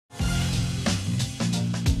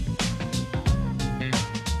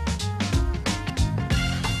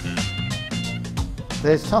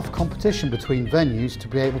There's tough competition between venues to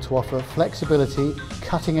be able to offer flexibility,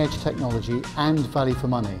 cutting-edge technology and value for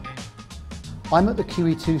money. I'm at the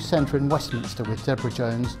QEII Centre in Westminster with Deborah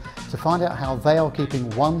Jones to find out how they are keeping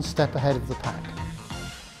one step ahead of the pack.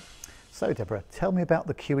 So Deborah, tell me about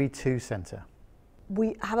the QEII Centre.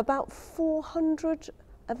 We have about 400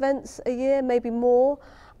 events a year, maybe more,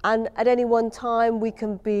 and at any one time we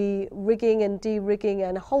can be rigging and de-rigging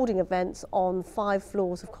and holding events on 5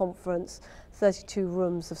 floors of conference, 32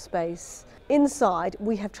 rooms of space. Inside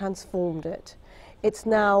we have transformed it. It's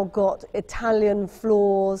now got Italian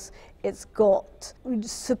floors, it's got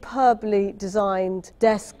superbly designed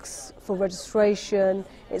desks for registration,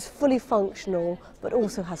 it's fully functional but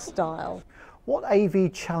also has style. What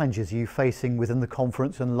AV challenges are you facing within the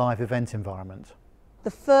conference and live event environment?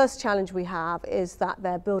 The first challenge we have is that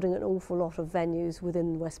they're building an awful lot of venues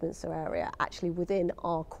within the Westminster area, actually within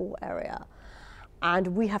our core area. And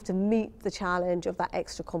we have to meet the challenge of that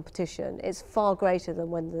extra competition. It's far greater than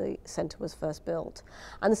when the centre was first built.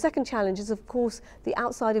 And the second challenge is, of course, the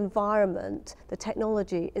outside environment. The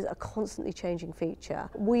technology is a constantly changing feature.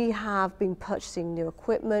 We have been purchasing new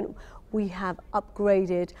equipment, we have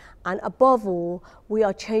upgraded, and above all, we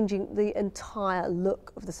are changing the entire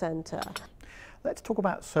look of the centre. Let's talk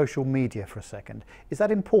about social media for a second. Is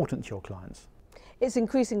that important to your clients? It's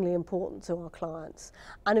increasingly important to our clients,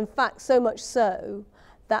 and in fact so much so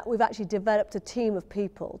that we've actually developed a team of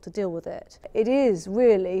people to deal with it. It is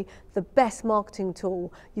really the best marketing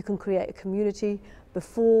tool. You can create a community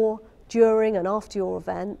before, during and after your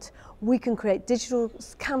event. We can create digital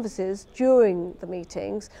canvases during the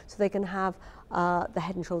meetings so they can have the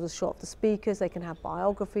head and shoulders shot of the speakers, they can have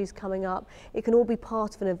biographies coming up. It can all be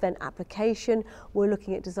part of an event application. We're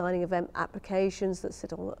looking at designing event applications that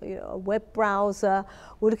sit on a web browser.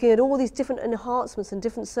 We're looking at all these different enhancements and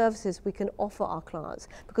different services we can offer our clients,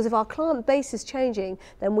 because if our client base is changing,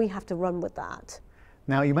 then we have to run with that.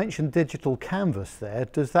 Now, you mentioned digital canvas there.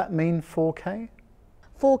 Does that mean 4K?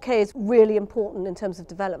 4K is really important in terms of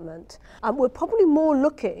development. We're probably more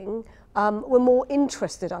looking, we're more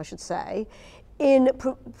interested, I should say, in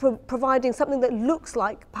providing something that looks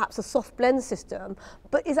like perhaps a soft blend system,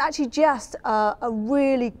 but is actually just a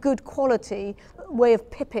really good quality way of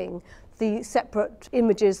pipping the separate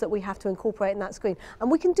images that we have to incorporate in that screen.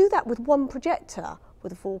 And we can do that with one projector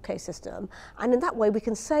with a 4K system, and in that way we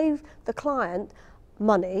can save the client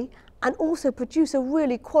money and also produce a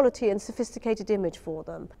really quality and sophisticated image for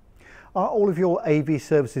them. Are all of your AV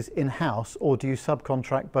services in-house, or do you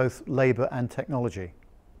subcontract both labour and technology?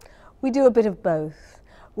 We do a bit of both.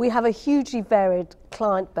 We have a hugely varied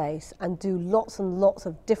client base and do lots and lots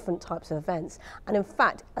of different types of events. And in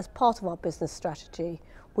fact, as part of our business strategy,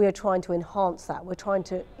 we are trying to enhance that. We're trying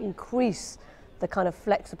to increase the kind of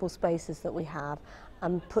flexible spaces that we have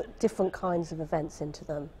and put different kinds of events into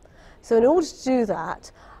them. So in order to do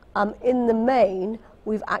that, in the main,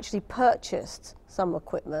 we've actually purchased some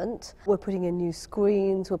equipment. We're putting in new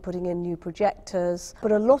screens, we're putting in new projectors,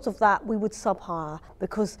 but a lot of that we would sub-hire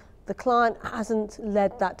because the client hasn't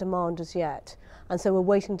led that demand as yet. And so we're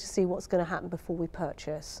waiting to see what's going to happen before we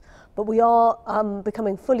purchase. But we are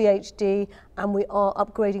becoming fully HD, and we are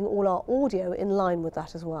upgrading all our audio in line with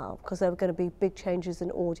that as well, because there are going to be big changes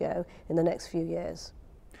in audio in the next few years.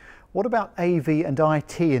 What about AV and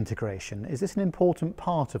IT integration? Is this an important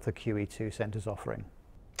part of the QEII Centre's offering?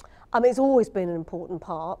 It's always been an important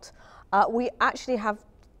part. We actually have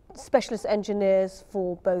specialist engineers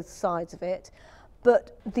for both sides of it,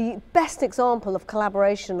 but the best example of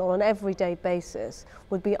collaboration on an everyday basis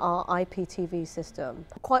would be our IPTV system.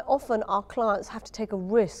 Quite often our clients have to take a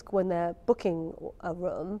risk when they're booking a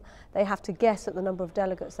room. They have to guess at the number of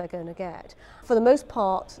delegates they're going to get. For the most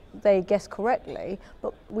part they guess correctly,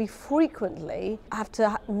 but we frequently have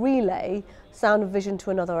to relay sound and vision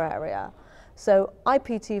to another area. So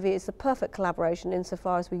IPTV is the perfect collaboration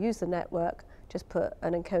insofar as we use the network, just put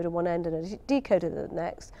an encoder one end and a decoder the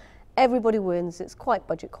next. Everybody wins, it's quite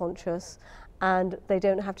budget conscious, and they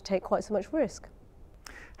don't have to take quite so much risk.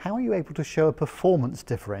 How are you able to show a performance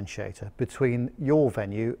differentiator between your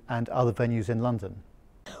venue and other venues in London?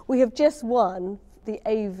 We have just won the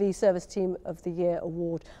AV Service Team of the Year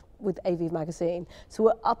award with AV Magazine, so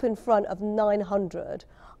we're up in front of 900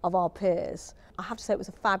 of our peers. I have to say it was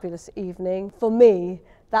a fabulous evening. For me,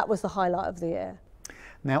 that was the highlight of the year.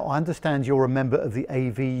 Now, I understand you're a member of the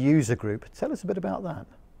AV user group. Tell us a bit about that.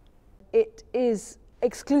 It is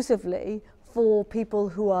exclusively for people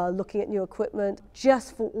who are looking at new equipment,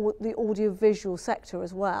 just for the audiovisual sector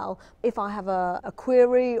as well. If I have a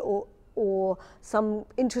query or some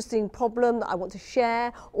interesting problem that I want to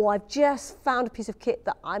share, or I've just found a piece of kit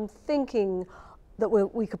that I'm thinking that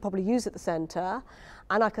we could probably use at the centre,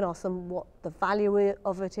 and I can ask them what the value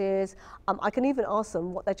of it is. I can even ask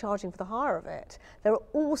them what they're charging for the hire of it. There are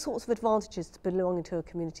all sorts of advantages to belonging to a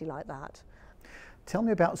community like that. Tell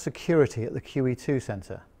me about security at the QEII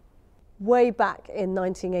Centre. Way back in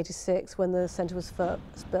 1986, when the centre was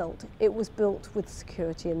first built, it was built with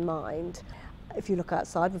security in mind. If you look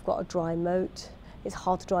outside, we've got a dry moat. It's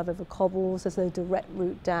hard to drive over cobbles, there's no direct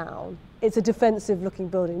route down. It's a defensive looking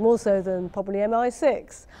building, more so than probably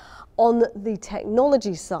MI6. On the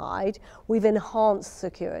technology side, we've enhanced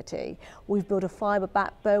security. We've built a fibre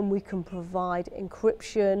backbone, we can provide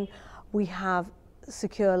encryption, we have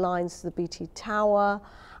secure lines to the BT tower,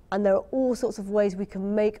 and there are all sorts of ways we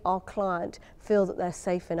can make our client feel that they're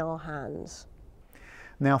safe in our hands.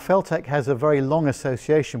 Now, Feltech has a very long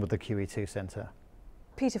association with the QEII Centre.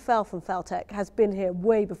 Peter Fell from Feltech has been here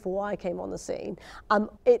way before I came on the scene.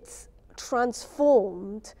 It's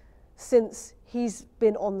transformed since he's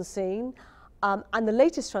been on the scene, and the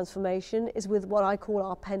latest transformation is with what I call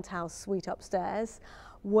our penthouse suite upstairs,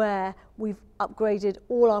 where we've upgraded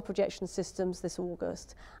all our projection systems this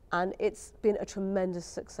August, and it's been a tremendous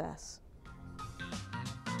success.